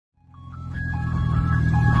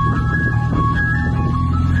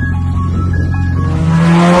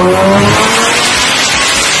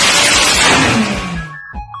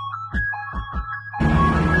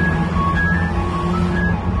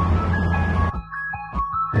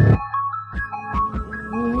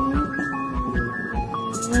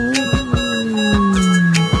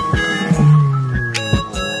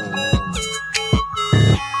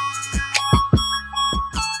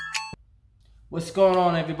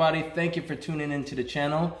everybody? Thank you for tuning into the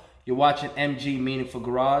channel. You're watching MG Meaningful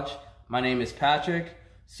Garage. My name is Patrick.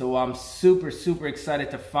 So I'm super excited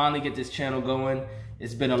to finally get this channel going.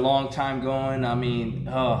 It's been a long time going. I mean,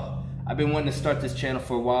 I've been wanting to start this channel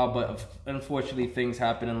for a while, but unfortunately things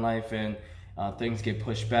happen in life and things get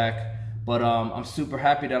pushed back. But I'm super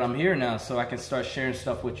happy that I'm here now so I can start sharing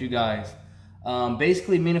stuff with you guys.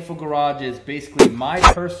 Basically, Meaningful Garage is basically my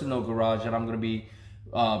personal garage that I'm going to be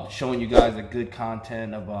showing you guys a good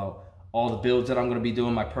content about all the builds that I'm going to be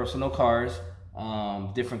doing, my personal cars,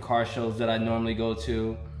 different car shows that I normally go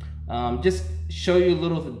to. Just show you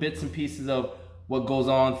little bits and pieces of what goes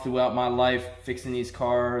on throughout my life fixing these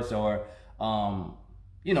cars, or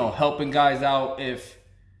you know, helping guys out if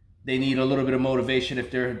they need a little bit of motivation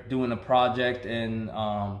if they're doing a project and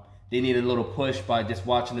they need a little push by just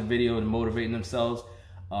watching the video and motivating themselves.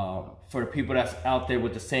 For the people that's out there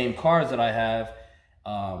with the same cars that I have,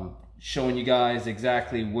 showing you guys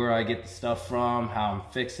exactly where I get the stuff from, how I'm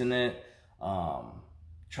fixing it,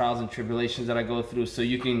 trials and tribulations that I go through, so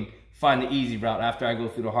you can find the easy route after I go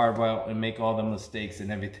through the hard route and make all the mistakes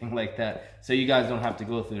and everything like that, so you guys don't have to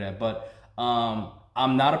go through that. But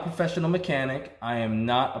I'm not a professional mechanic. I am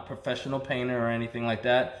not a professional painter or anything like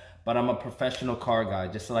that, but I'm a professional car guy,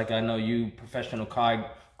 just like I know you professional car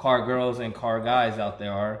girls and car guys out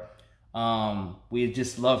there are. We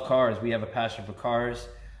just love cars. We have a passion for cars.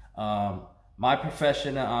 My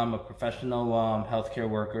profession, I'm a professional healthcare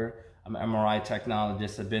worker. I'm an MRI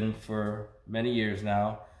technologist. I've been for many years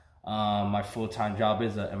now. My full-time job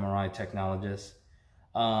is an MRI technologist.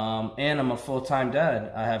 And I'm a full-time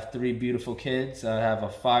dad. I have 3 beautiful kids. I have a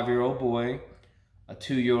 5-year-old boy, a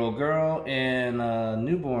 2-year-old girl, and a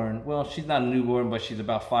newborn. Well, she's not a newborn, but she's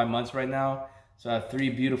about 5 months right now. So I have 3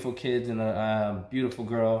 beautiful kids and a beautiful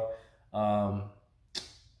girl.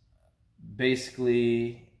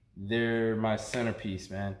 Basically, they're my centerpiece,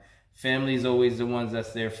 man. Family is always the ones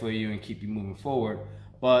that's there for you and keep you moving forward.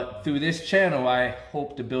 But through this channel, I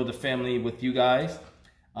hope to build a family with you guys,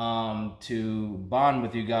 to bond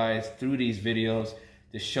with you guys through these videos,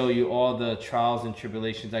 to show you all the trials and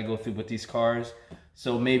tribulations I go through with these cars.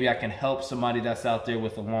 So maybe I can help somebody that's out there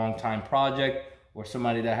with a long time project, or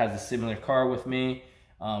somebody that has a similar car with me.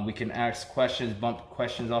 We can ask questions, bump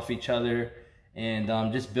questions off each other,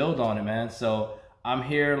 and just build on it, man. So I'm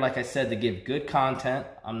here, like I said, to give good content.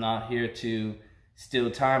 I'm not here to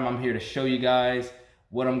steal time. I'm here to show you guys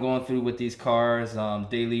what I'm going through with these cars,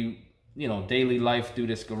 daily life through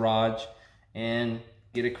this garage, and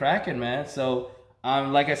get it cracking, man. So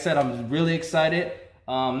like I said, I'm really excited.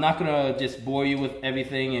 I'm not gonna just bore you with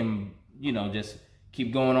everything and, you know, just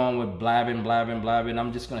keep going on with blabbing.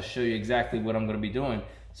 I'm just gonna show you exactly what I'm gonna be doing.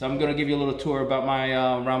 So I'm gonna give you a little tour about my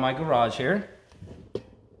around my garage here.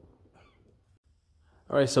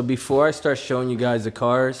 All right, so before I start showing you guys the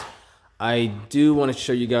cars, I do want to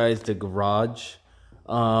show you guys the garage.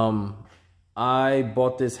 I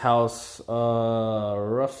bought this house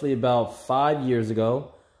roughly about 5 years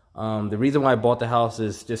ago. The reason why I bought the house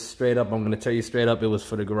is just straight up, I'm going to tell you straight up, it was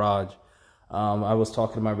for the garage. I was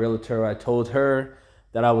talking to my realtor. I told her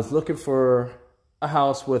that I was looking for a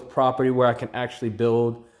house with property where I can actually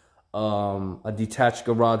build a detached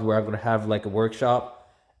garage where I'm going to have like a workshop.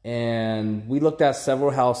 And we looked at several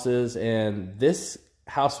houses, and this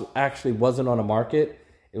house actually wasn't on the market.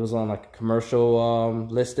 It was on like a commercial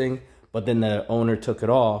listing, but then the owner took it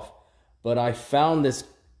off. But I found this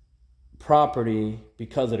property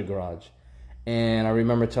because of the garage. And I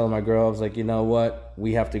remember telling my girl, I was like, you know what,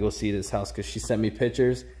 we have to go see this house, because she sent me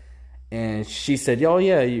pictures. And she said, oh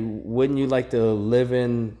yeah, wouldn't you like to live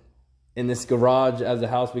in this garage as a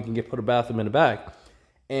house? We can put a bathroom in the back.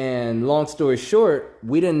 And long story short,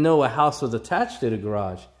 we didn't know a house was attached to the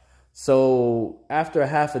garage. So after a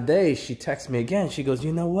half a day, she texts me again. She goes,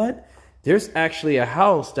 you know what? There's actually a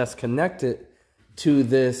house that's connected to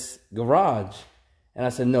this garage. And I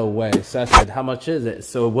said, no way. So I said, how much is it?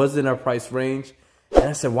 So it was in our price range. And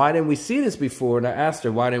I said, why didn't we see this before? And I asked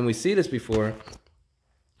her, why didn't we see this before?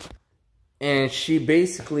 And she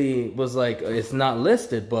basically was like, it's not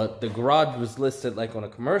listed, but the garage was listed like on a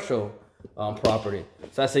commercial property.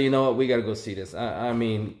 So I said, you know what, we got to go see this. I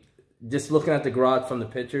mean, just looking at the garage from the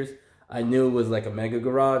pictures, I knew it was like a mega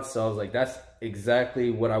garage. So I was like, that's exactly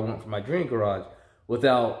what I want for my dream garage,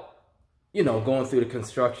 without, you know, going through the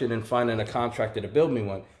construction and finding a contractor to build me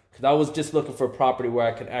one. Because I was just looking for a property where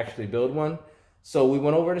I could actually build one. So we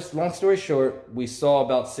went over this. Long story short, we saw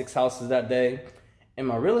about 6 houses that day, and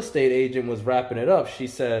my real estate agent was wrapping it up. She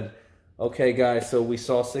said, okay guys, so we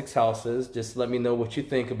saw 6 houses. Just let me know what you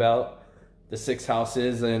think about the 6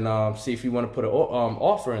 houses, and see if you want to put an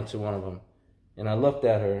offer into one of them. And I looked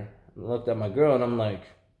at her, looked at my girl, and I'm like,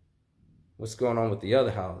 what's going on with the other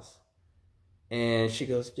house. And she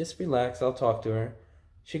goes, just relax, I'll talk to her.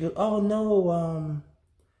 She goes, oh no,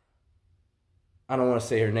 I don't want to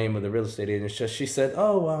say her name of the real estate agent. She said,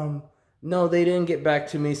 oh, no, they didn't get back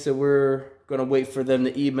to me, so we're going to wait for them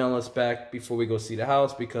to email us back before we go see the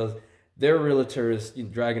house because their realtor is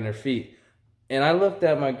dragging their feet. And I looked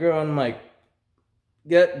at my girl and I'm like,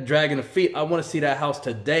 get dragging the feet. I want to see that house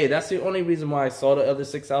today. That's the only reason why I saw the other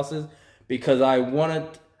 6 houses, because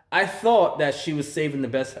I thought that she was saving the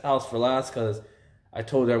best house for last because I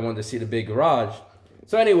told her I wanted to see the big garage.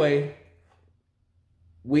 So anyway,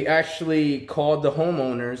 we actually called the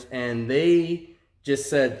homeowners and they just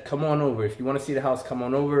said, come on over. If you want to see the house, come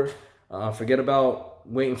on over. Forget about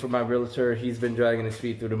waiting for my realtor. He's been dragging his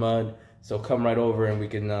feet through the mud. So come right over and we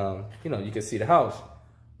can, you can see the house.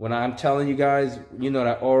 When I'm telling you guys,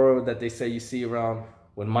 that aura that they say you see around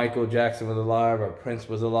when Michael Jackson was alive or Prince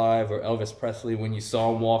was alive or Elvis Presley, when you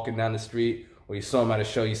saw him walking down the street or you saw him at a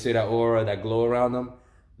show, you see that aura, that glow around them.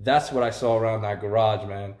 That's what I saw around that garage,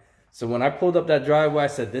 man. So when I pulled up that driveway, I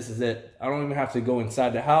said, this is it. I don't even have to go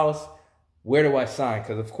inside the house. Where do I sign?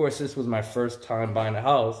 Because, of course, this was my first time buying a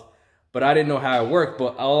house. But I didn't know how it worked.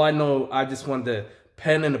 But all I know, I just wanted to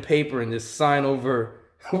pen and a paper and just sign over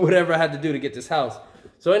whatever I had to do to get this house.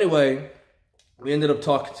 So anyway, we ended up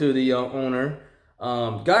talking to the owner.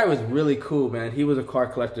 Guy was really cool, man. He was a car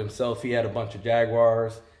collector himself. He had a bunch of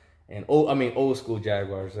Jaguars and old school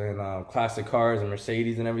Jaguars and classic cars and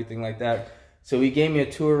Mercedes and everything like that. So he gave me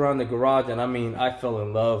a tour around the garage, and I mean, I fell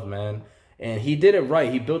in love, man. And he did it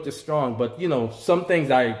right. He built it strong. But, some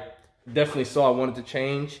things I definitely saw I wanted to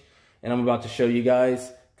change, and I'm about to show you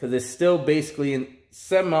guys, because it's still basically in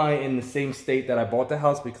the same state that I bought the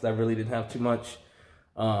house, because I really didn't have too much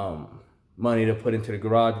money to put into the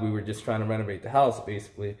garage. We were just trying to renovate the house,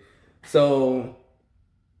 basically. So,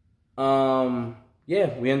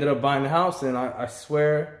 yeah, we ended up buying the house, and I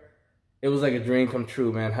swear it was like a dream come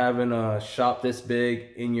true, man. Having a shop this big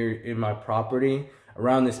in my property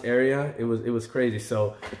around this area, it was crazy.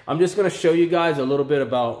 So I'm just gonna show you guys a little bit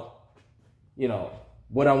about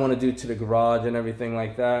what I want to do to the garage and everything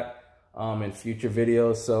like that in future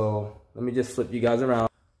videos. So let me just flip you guys around.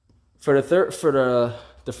 For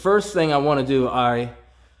the first thing I want to do, I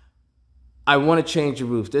want to change the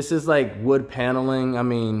roof. This is like wood paneling. I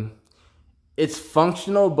mean, it's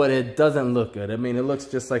functional, but it doesn't look good. I mean, it looks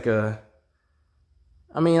just like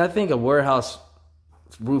I think a warehouse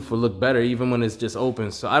roof would look better even when it's just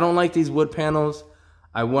open. So I don't like these wood panels.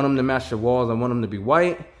 I want them to match the walls. I want them to be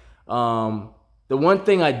white. The one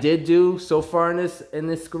thing I did do so far in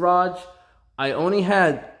this garage,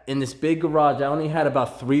 in this big garage, I only had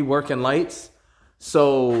about 3 working lights.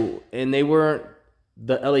 So, and they weren't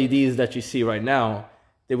the LEDs that you see right now.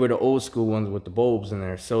 They were the old school ones with the bulbs in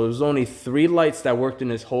there. So it was only 3 lights that worked in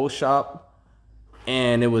this whole shop.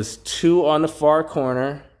 And it was 2 on the far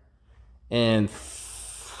corner and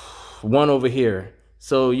 1 over here.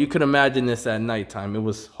 So you could imagine this at nighttime. It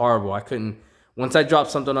was horrible. Once I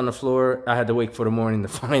dropped something on the floor, I had to wait for the morning to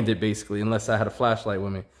find it, basically, unless I had a flashlight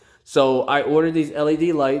with me. So I ordered these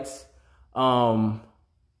LED lights.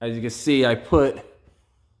 As you can see, I put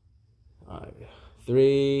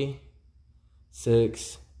 3,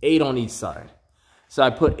 6, 8 on each side. So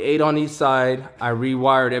I put 8 on each side. I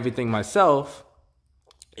rewired everything myself.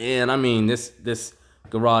 And I mean, this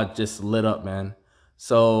garage just lit up, man.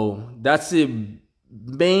 So that's the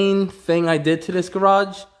main thing I did to this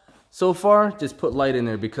garage so far. Just put light in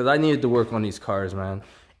there because I needed to work on these cars, man,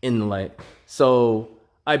 in the light. So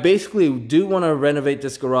I basically do want to renovate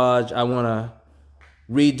this garage. I want to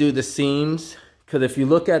redo the seams, because if you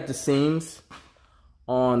look at the seams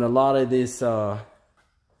on a lot of this, the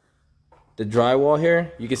drywall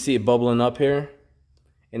here, you can see it bubbling up here,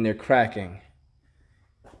 and they're cracking.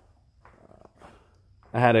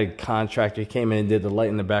 I had a contractor, he came in and did the light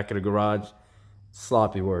in the back of the garage.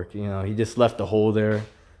 Sloppy work, he just left a hole there.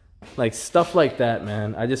 Like stuff like that,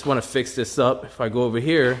 man. I just want to fix this up. If I go over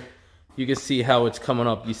here, you can see how it's coming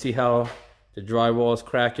up. You see how the drywall is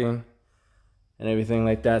cracking and everything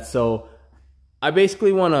like that. So I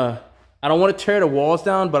basically want to, I don't want to tear the walls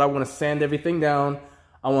down, but I want to sand everything down.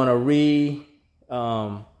 I want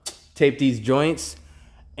to tape these joints,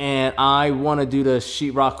 and I want to do the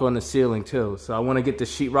sheetrock on the ceiling too. So I want to get the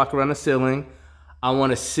sheetrock around the ceiling. I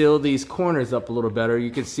want to seal these corners up a little better.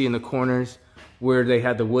 You can see in the corners where they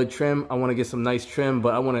had the wood trim. I want to get some nice trim,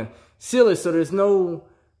 but I want to seal it so there's no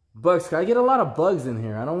bugs. I get a lot of bugs in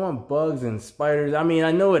here. I don't want bugs and spiders. I mean,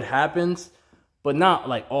 I know it happens, but not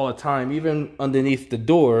like all the time. Even underneath the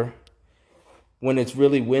door, when it's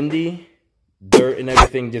really windy, dirt and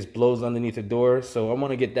everything just blows underneath the door. So I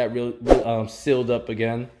want to get that real sealed up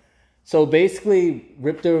again. So basically,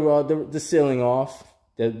 rip the ceiling off,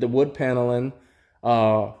 the wood paneling,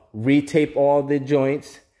 retape all the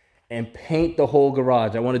joints, and paint the whole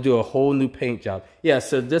garage. I want to do a whole new paint job. Yeah,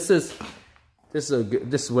 so this is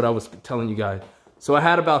what I was telling you guys. So I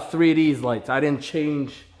had about 3 of these lights. I didn't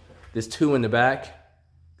change this 2 in the back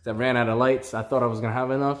because I ran out of lights. I thought I was gonna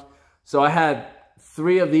have enough. So I had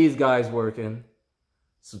 3 of these guys working.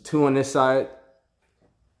 So 2 on this side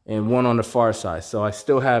and 1 on the far side. So I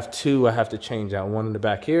still have 2 I have to change out. 1 in the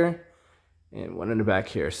back here and 1 in the back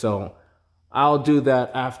here. So I'll do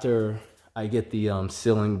that after I get the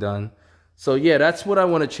ceiling done. So yeah, that's what I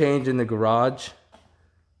want to change in the garage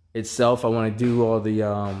itself. I want to do all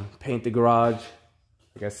the paint the garage.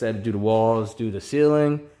 Like I said, do the walls, do the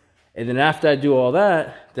ceiling. And then after I do all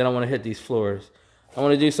that, then I want to hit these floors. I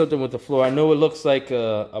want to do something with the floor. I know it looks like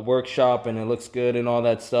a workshop and it looks good and all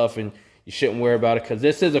that stuff, and you shouldn't worry about it because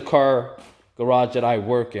this is a car garage that I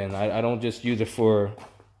work in. I don't just use it for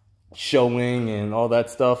showing and all that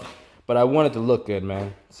stuff, but I want it to look good,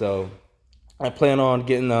 man. So I plan on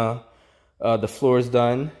getting the floors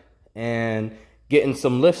done and getting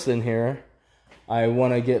some lifts in here. I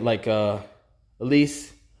want to get like at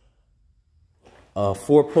least a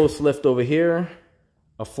 4-post lift over here,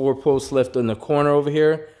 a 4-post lift in the corner over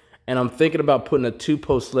here, and I'm thinking about putting a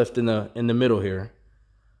 2-post lift in the middle here.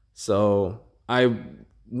 So I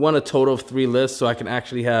want a total of 3 lifts so I can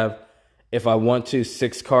actually have, if I want to,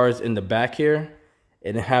 6 cars in the back here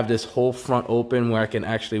and have this whole front open where I can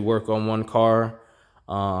actually work on 1 car,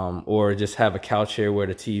 or just have a couch here where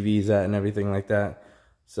the TV's at and everything like that.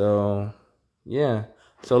 So yeah,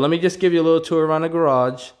 so let me just give you a little tour around the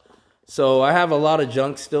garage. So I have a lot of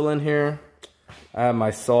junk still in here. I have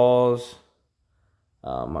my saws,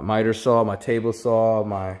 my miter saw, my table saw,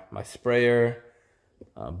 my sprayer,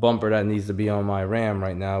 bumper that needs to be on my Ram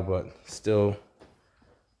right now, but still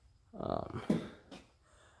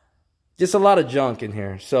just a lot of junk in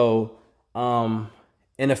here. So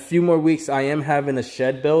in a few more weeks I am having a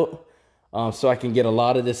shed built, so I can get a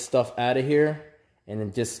lot of this stuff out of here and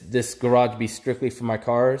then just this garage be strictly for my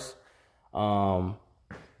cars.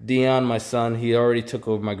 Dion, my son, he already took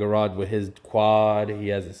over my garage with his quad. He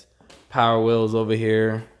has his power wheels over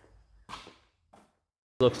here.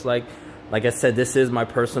 Looks like I said, this is my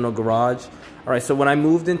personal garage. All right, so when I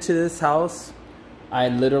moved into this house, I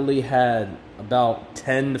literally had about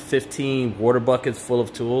 10 to 15 water buckets full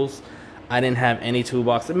of tools. I didn't have any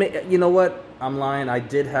toolbox. You know what? I'm lying. I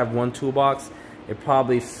did have 1 toolbox. It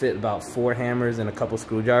probably fit about 4 hammers and a couple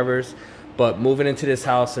screwdrivers. But moving into this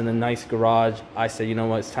house in a nice garage, I said, you know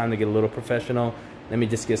what? It's time to get a little professional. Let me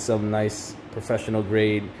just get some nice professional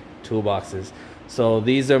grade toolboxes. So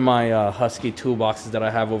these are my Husky toolboxes that I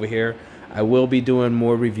have over here. I will be doing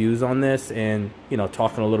more reviews on this and, you know,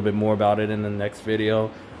 talking a little bit more about it in the next video.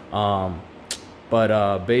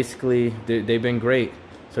 But basically, they've been great.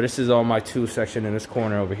 So this is all my tool section in this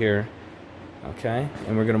corner over here. Okay,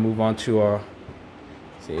 and we're gonna move on to our,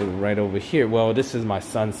 see, right over here. Well, this is my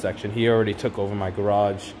son's section. He already took over my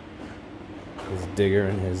garage. His digger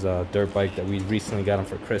and his dirt bike that we recently got him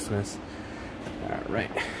for Christmas. All right,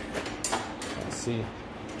 let's see.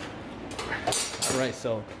 All right,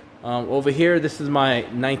 so over here, this is my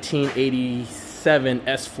 1987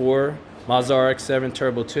 S4 Mazda RX-7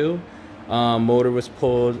 Turbo 2. Motor was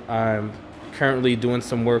pulled. I'm currently doing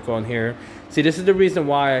some work on here. See, this is the reason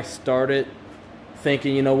why I started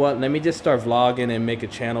thinking, you know what, let me just start vlogging and make a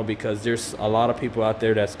channel, because there's a lot of people out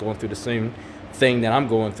there that's going through the same thing that I'm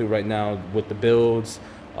going through right now with the builds,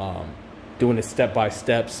 doing it step by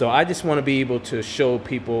step. So I just want to be able to show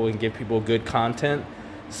people and give people good content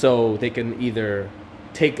so they can either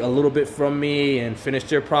take a little bit from me and finish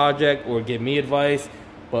their project or give me advice.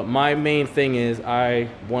 But my main thing is I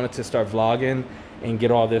wanted to start vlogging and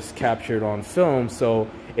get all this captured on film. So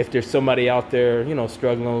if there's somebody out there, you know,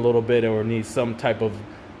 struggling a little bit or needs some type of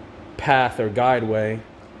path or guideway,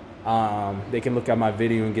 they can look at my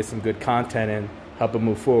video and get some good content and help them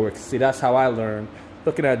move forward. See, that's how I learned,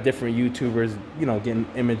 looking at different YouTubers, you know, getting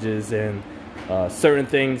images and certain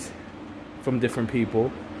things from different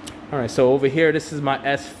people. All right, so over here, this is my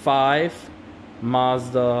S5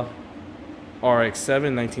 Mazda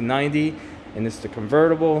RX-7 1990, and it's the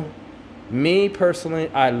convertible. Me personally,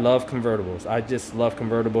 I love convertibles. I just love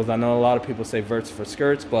convertibles. I know a lot of people say verts for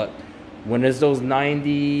skirts, but when there's those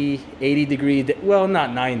 90, 80 degree, well,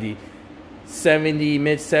 not 90, 70,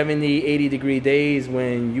 mid 70, 80 degree days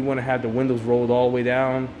when you want to have the windows rolled all the way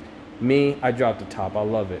down, me, I drop the top. I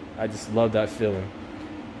love it. I just love that feeling.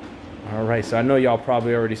 All right, so I know y'all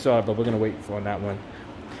probably already saw it, but we're gonna wait for on that one.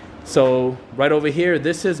 So right over here,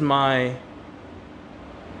 this is my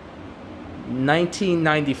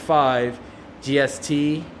 1995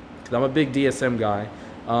 GST, because I'm a big DSM guy.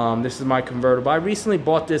 This is my convertible. I recently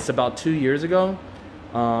bought this about 2 years ago.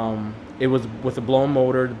 It was with a blown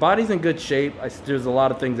motor. The body's in good shape. There's a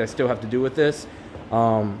lot of things I still have to do with this.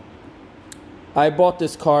 I bought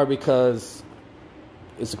this car because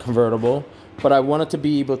it's a convertible, but I wanted to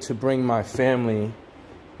be able to bring my family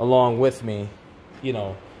along with me, you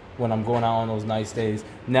know, when I'm going out on those nice days.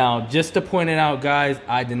 Now, just to point it out, guys,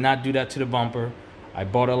 I did not do that to the bumper. I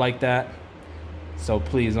bought it like that. So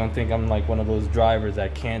please don't think I'm like one of those drivers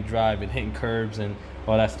that can't drive and hitting curbs and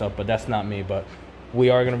all that stuff, but that's not me. But we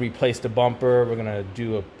are gonna replace the bumper. We're gonna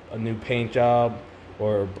do a new paint job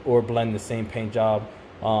or blend the same paint job,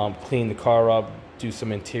 clean the car up, do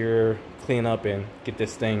some interior cleanup, and get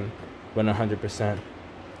this thing running 100%.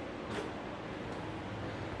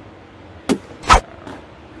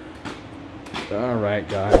 All right,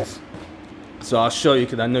 guys. So I'll show you,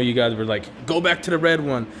 because I know you guys were like, go back to the red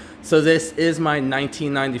one. So this is my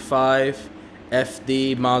 1995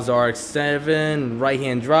 FD Mazda RX-7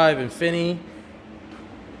 right-hand drive Infiniti.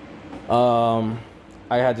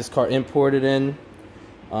 I had this car imported in.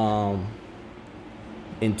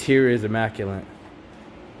 Interior is immaculate.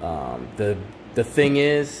 The thing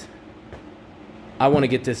is, I want to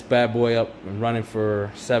get this bad boy up and running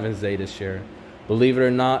for 7's Day this year. Believe it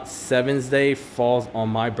or not, 7's Day falls on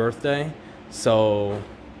my birthday. So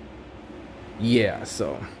yeah,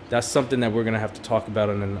 so that's something that we're gonna have to talk about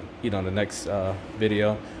in the next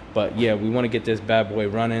video. But yeah, we want to get this bad boy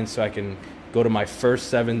running so I can go to my first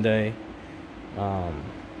 7 day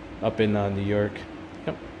up in New York.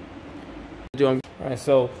 Yep. All right,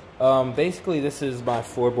 so basically this is my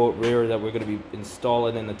 4-bolt rear that we're going to be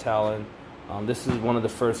installing in the Talon. This is one of the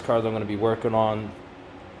first cars I'm going to be working on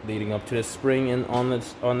leading up to this spring and on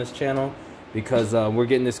this channel, because we're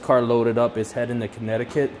getting this car loaded up. It's heading to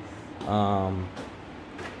Connecticut. We're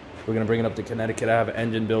going to bring it up to Connecticut. I have an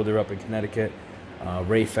engine builder up in Connecticut,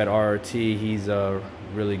 Rafe at RRT. He's a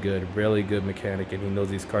really good mechanic, and he knows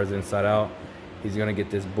these cars inside out. He's going to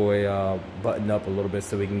get this boy buttoned up a little bit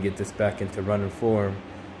so we can get this back into running form.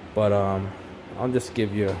 But I'll just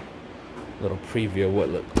give you a little preview of what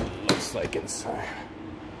looks like inside.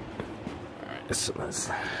 Alright, so let's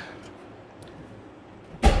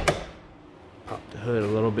pop the hood a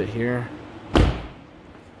little bit here.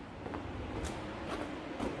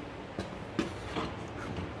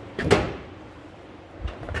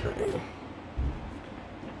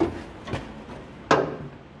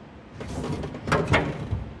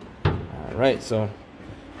 Alright, so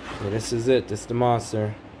this is it. This is the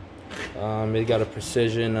monster. It got a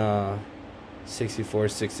Precision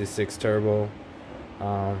 6466 turbo.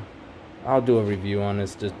 I'll do a review on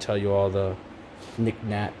this to tell you all the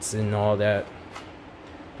knickknacks and all that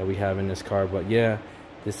we have in this car. But yeah,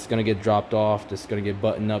 this is gonna get dropped off. This is gonna get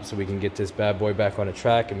buttoned up so we can get this bad boy back on the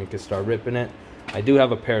track and we can start ripping it. I do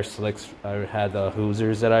have a pair of slicks. I had the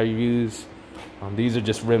Hoosiers that I use. These are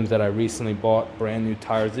just rims that I recently bought, brand new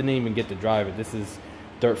tires. Didn't even get to drive it. This is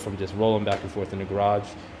dirt from just rolling back and forth in the garage.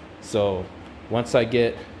 So once I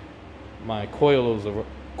get my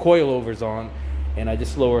coilovers on and I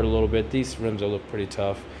just lower it a little bit, these rims will look pretty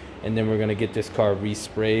tough. And then we're gonna get this car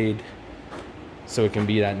resprayed so it can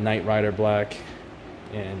be that Night Rider black.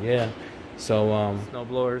 And yeah, so snow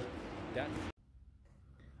blowers.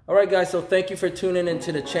 All right, guys, so thank you for tuning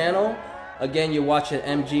into the channel. Again, you're watching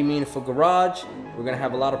MG Meaningful Garage. We're gonna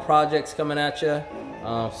have a lot of projects coming at you.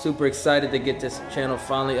 Super excited to get this channel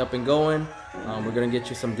finally up and going. We're gonna get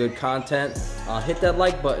you some good content. Hit that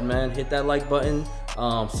like button, man. Hit that like button.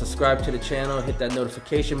 Subscribe to the channel. Hit that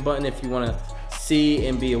notification button if you wanna see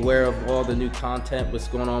and be aware of all the new content, what's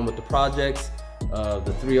going on with the projects,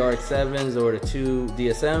 the 3 RX-7s or the 2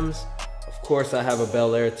 DSMs. Of course, I have a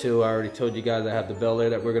BelAir too. I already told you guys I have the BelAir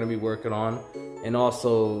that we're gonna be working on. And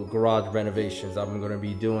also garage renovations. I'm gonna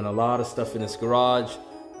be doing a lot of stuff in this garage.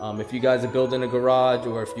 If you guys are building a garage,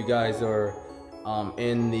 or if you guys are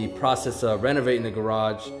in the process of renovating the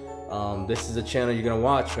garage, this is a channel you're gonna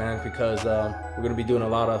watch, man, because we're gonna be doing a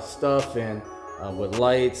lot of stuff and with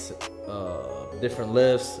lights, different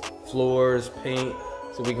lifts, floors, paint,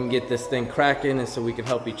 so we can get this thing cracking and so we can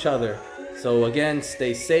help each other. So again,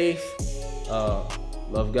 stay safe,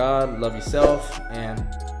 love God, love yourself, and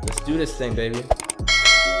let's do this thing, baby.